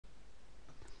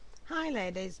Hi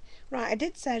ladies. Right, I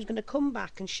did say I was going to come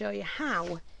back and show you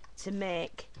how to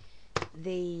make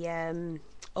the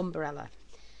umbrella.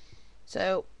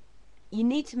 So you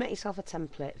need to make yourself a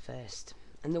template first,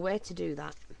 and the way to do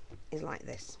that is like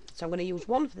this. So I'm going to use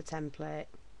one for the template.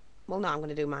 Well, no, I'm going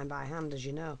to do mine by hand, as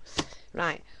you know.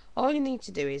 Right, all you need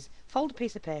to do is fold a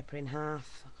piece of paper in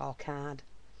half, or card,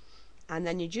 and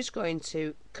then you're just going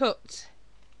to cut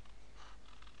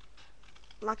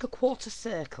like a quarter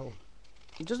circle.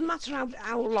 It doesn't matter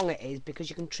how long it is,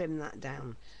 because you can trim that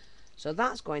down. So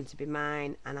that's going to be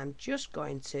mine, and I'm just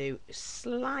going to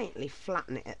slightly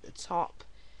flatten it at the top,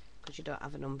 because you don't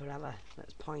have an umbrella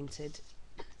that's pointed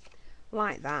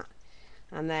like that.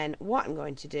 And then what I'm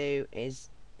going to do is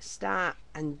start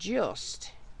and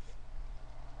just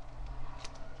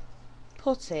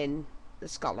put in the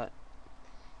scallop.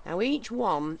 Now each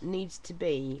one needs to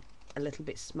be a little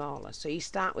bit smaller, so you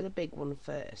start with a big one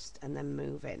first and then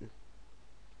move in.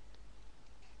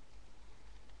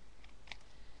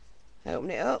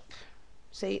 Open it up.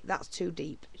 See, that's too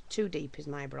deep. Too deep is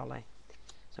my brolly.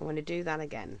 So I'm going to do that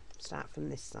again. Start from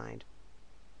this side.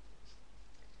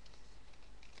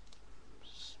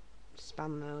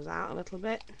 Span those out a little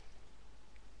bit.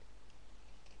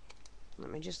 Let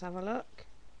me just have a look.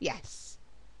 Yes.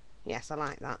 Yes, I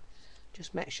like that.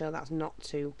 Just make sure that's not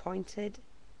too pointed.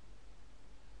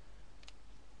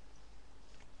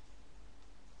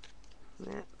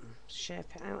 Yep.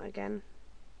 Shape it out again.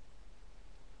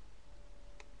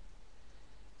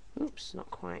 Oops, not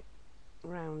quite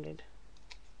rounded.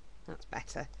 That's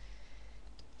better.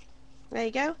 There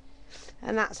you go.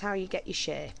 And that's how you get your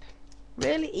shape.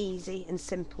 Really easy and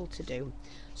simple to do.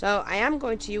 So I am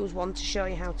going to use one to show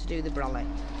you how to do the brolly.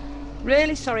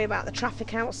 Really sorry about the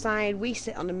traffic outside. We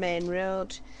sit on a main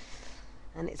road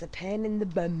and it's a pain in the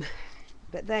bum.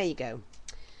 But there you go.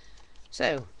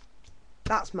 So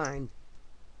that's mine.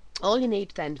 All you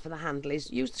need then for the handle is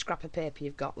use the scrap of paper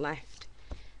you've got left.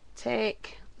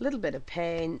 Take a little bit of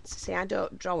paint. See, I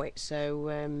don't draw it,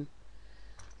 so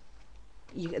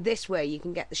this way you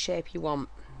can get the shape you want.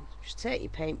 Just take your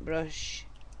paintbrush.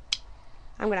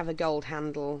 I'm going to have a gold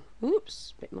handle.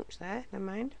 Oops, a bit much there, never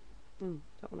mind. Don't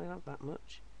want to have that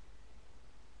much.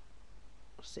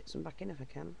 I'll sit some back in if I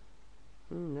can.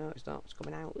 No, it's not, it's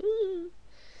coming out. Ooh.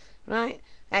 Right,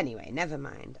 anyway, never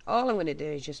mind. All I'm going to do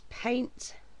is just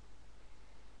paint.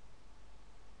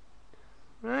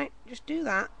 Right, just do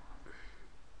that.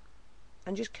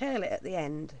 And just curl it at the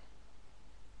end.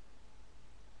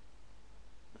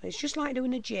 It's just like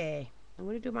doing a J. I'm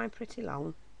going to do mine pretty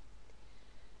long.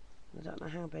 I don't know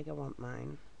how big I want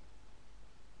mine.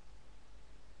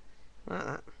 Like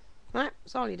that. Right,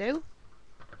 that's all you do.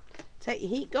 Take your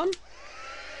heat gun.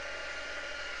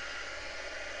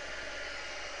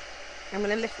 I'm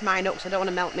going to lift mine up because I don't want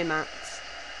to melt my mats.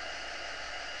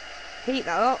 Heat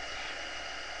that up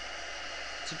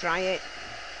to dry it.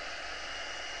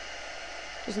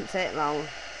 Doesn't take long.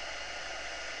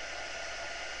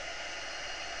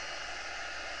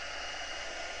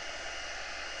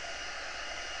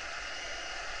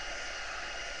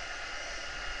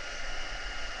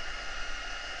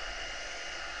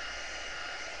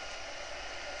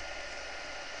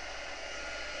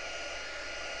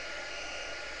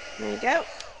 There you go.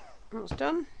 That's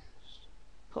done.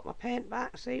 Put my paint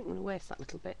back. See, I'm going to waste that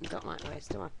little bit. I don't like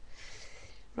waste, do I?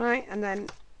 Right, and then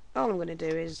all I'm going to do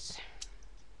is,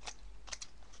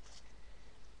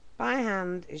 by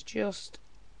hand, is just,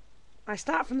 I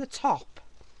start from the top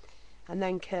and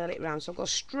then curl it round. So I'll go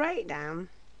straight down,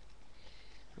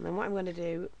 and then what I'm going to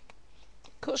do,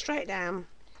 cut straight down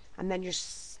and then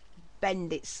just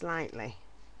bend it slightly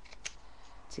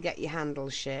to get your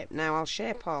handle shape. Now I'll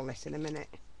shape all this in a minute.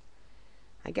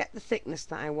 I get the thickness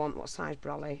that I want. What size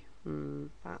brolly?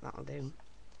 About that'll do.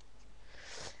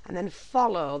 And then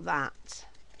follow that.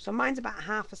 So mine's about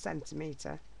 ½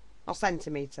 centimetre. Or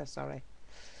centimetre, sorry.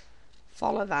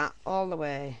 Follow that all the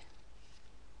way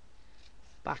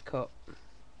back up.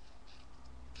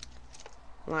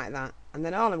 Like that. And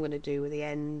then all I'm going to do with the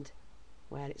end,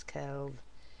 where it's curled,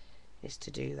 is to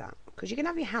do that. Because you can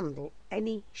have your handle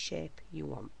any shape you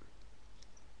want.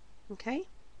 Okay?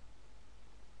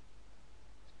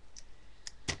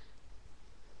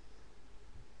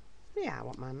 Yeah, I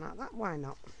want mine like that. Why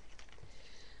not?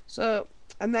 So,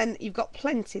 and then you've got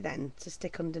plenty then to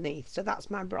stick underneath. So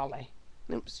that's my brolly.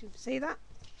 Oops, you see that?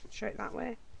 Show it that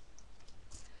way.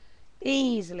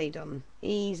 Easily done.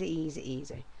 Easy, easy,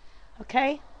 easy.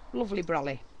 Okay, lovely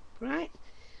brolly. Right?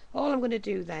 All I'm going to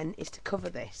do then is to cover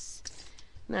this.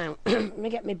 Now, let me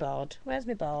get my board. Where's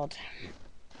my board?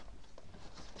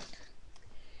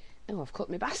 Oh, I've cut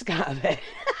my basket out of it.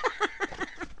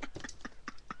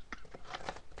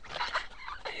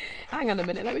 hang on a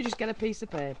minute, let me just get a piece of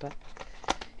paper.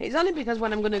 It's only because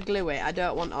when I'm going to glue it, I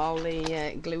don't want all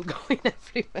the glue going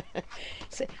everywhere.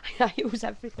 So I use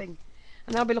everything.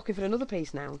 And I'll be looking for another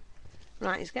piece now.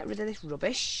 Right, let's get rid of this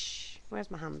rubbish. Where's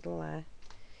my handle there?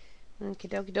 Okie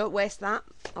dokie, don't waste that.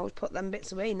 Always put them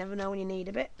bits away, you never know when you need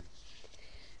a bit.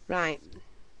 Right,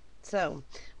 so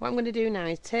what I'm going to do now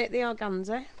is take the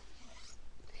organza.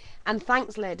 And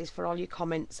thanks, ladies, for all your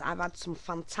comments. I've had some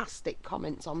fantastic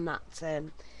comments on that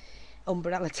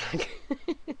umbrella tag.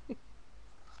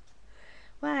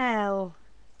 Well,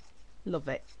 love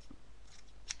it.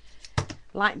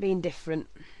 Like being different.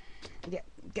 It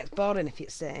gets boring if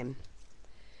it's the same.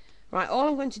 Right, all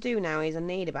I'm going to do now is I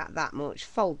need about that much.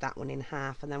 Fold that one in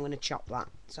half and then I'm going to chop that.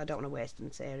 So I don't want to waste the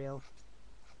material.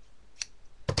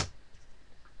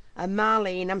 And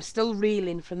Marlene, I'm still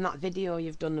reeling from that video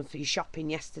you've done for your shopping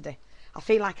yesterday. I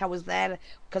feel like I was there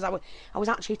because I was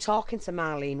actually talking to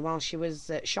Marlene while she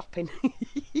was shopping.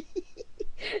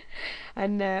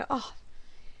 And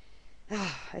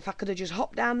if I could have just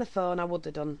hopped down the phone, I would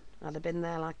have done. I'd have been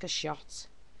there like a shot.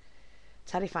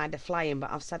 Terrified of flying,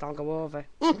 but I've said I'll go over.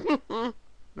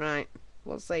 Right,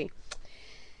 we'll see.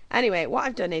 Anyway, what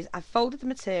I've done is I've folded the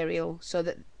material so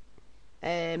that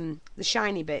the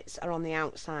shiny bits are on the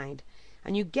outside,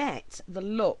 and you get the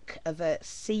look of a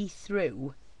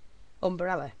see-through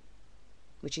umbrella,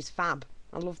 which is fab.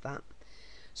 I love that.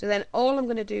 So then all I'm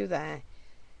going to do there,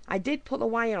 I did put the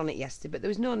wire on it yesterday, but there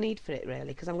was no need for it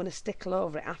really because I'm going to stickle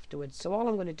over it afterwards. So all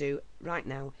I'm going to do right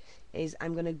now is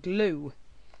I'm going to glue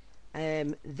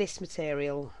this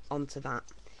material onto that,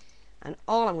 and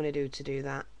all I'm going to do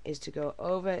that is to go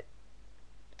over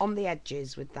on the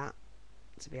edges with that,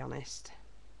 to be honest.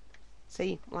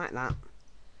 See, like that.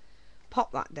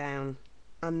 Pop that down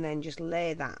and then just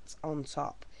lay that on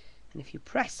top, and if you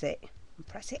press it and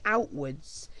press it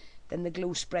outwards, then the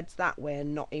glue spreads that way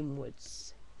and not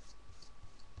inwards,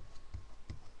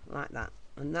 like that,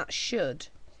 and that should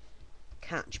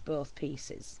catch both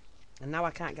pieces. And now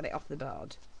I can't get it off the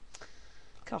board.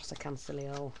 Of course I can, silly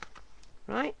hole.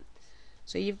 Right,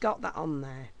 so you've got that on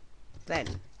there. Then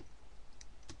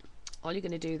all you're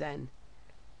going to do then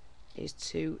is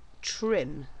to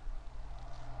trim.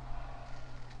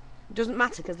 It doesn't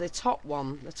matter because the top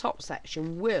one, the top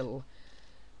section will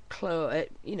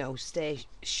stay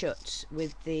shut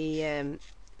with the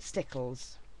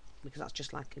stickles, because that's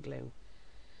just like a glue.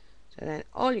 So then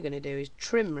all you're going to do is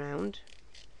trim round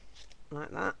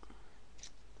like that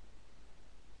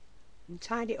and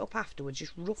tidy it up afterwards.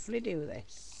 Just roughly do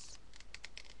this.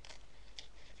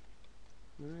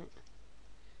 Right.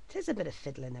 It is a bit of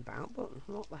fiddling about, but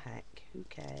what the heck, who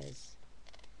cares?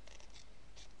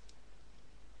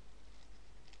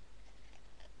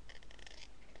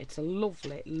 It's a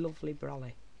lovely, lovely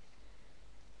brolly,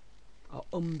 or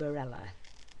umbrella,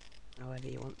 however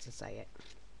you want to say it.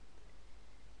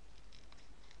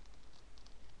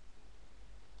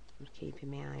 I'm keeping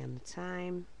my eye on the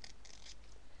time,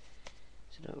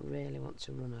 so I don't really want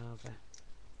to run over.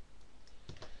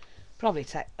 Probably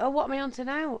take, oh, what am I on to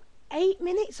now? 8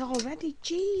 minutes already,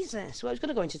 Jesus. Well, it's going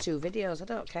to go into 2 videos, I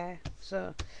don't care.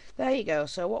 So, there you go.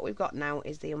 So what we've got now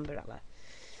is the umbrella.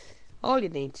 All you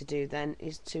need to do then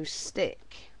is to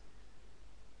stick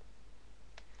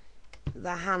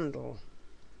the handle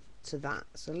to that.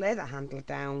 So lay the handle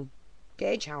down,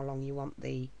 gauge how long you want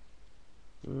the,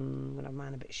 I'm going to have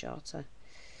mine a bit shorter,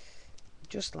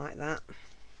 just like that,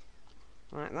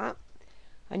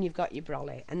 and you've got your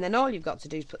brolly. And then all you've got to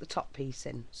do is put the top piece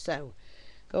in. So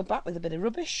go back with a bit of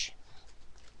rubbish,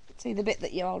 see the bit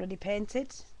that you already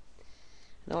painted,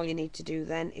 and all you need to do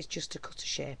then is just to cut a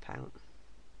shape out.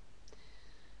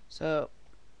 So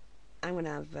I'm going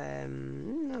to have,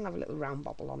 I'll have a little round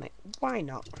bobble on it. Why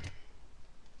not?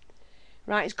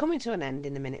 Right, it's coming to an end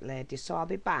in a minute, ladies, so I'll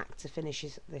be back to finish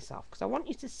this off, because I want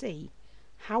you to see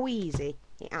how easy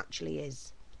it actually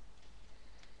is.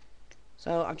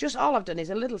 So all I've done is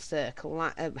a little circle,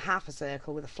 like half a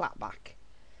circle with a flat back.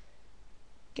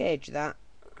 Gauge that.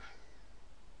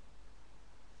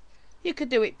 You could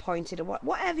do it pointed or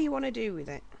whatever you want to do with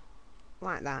it,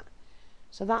 like that.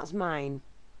 So that's mine.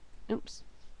 Oops.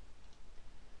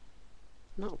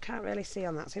 No, can't really see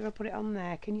on that. See if I put it on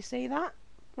there. Can you see that?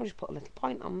 I'll just put a little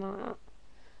point on that.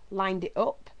 Lined it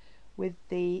up with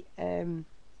the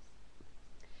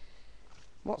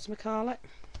whatchamacallit,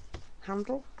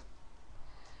 handle.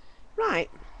 Right.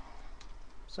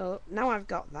 So now I've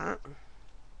got that.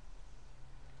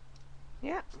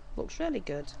 Yeah, looks really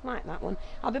good. Like that one.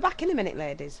 I'll be back in a minute,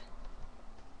 ladies.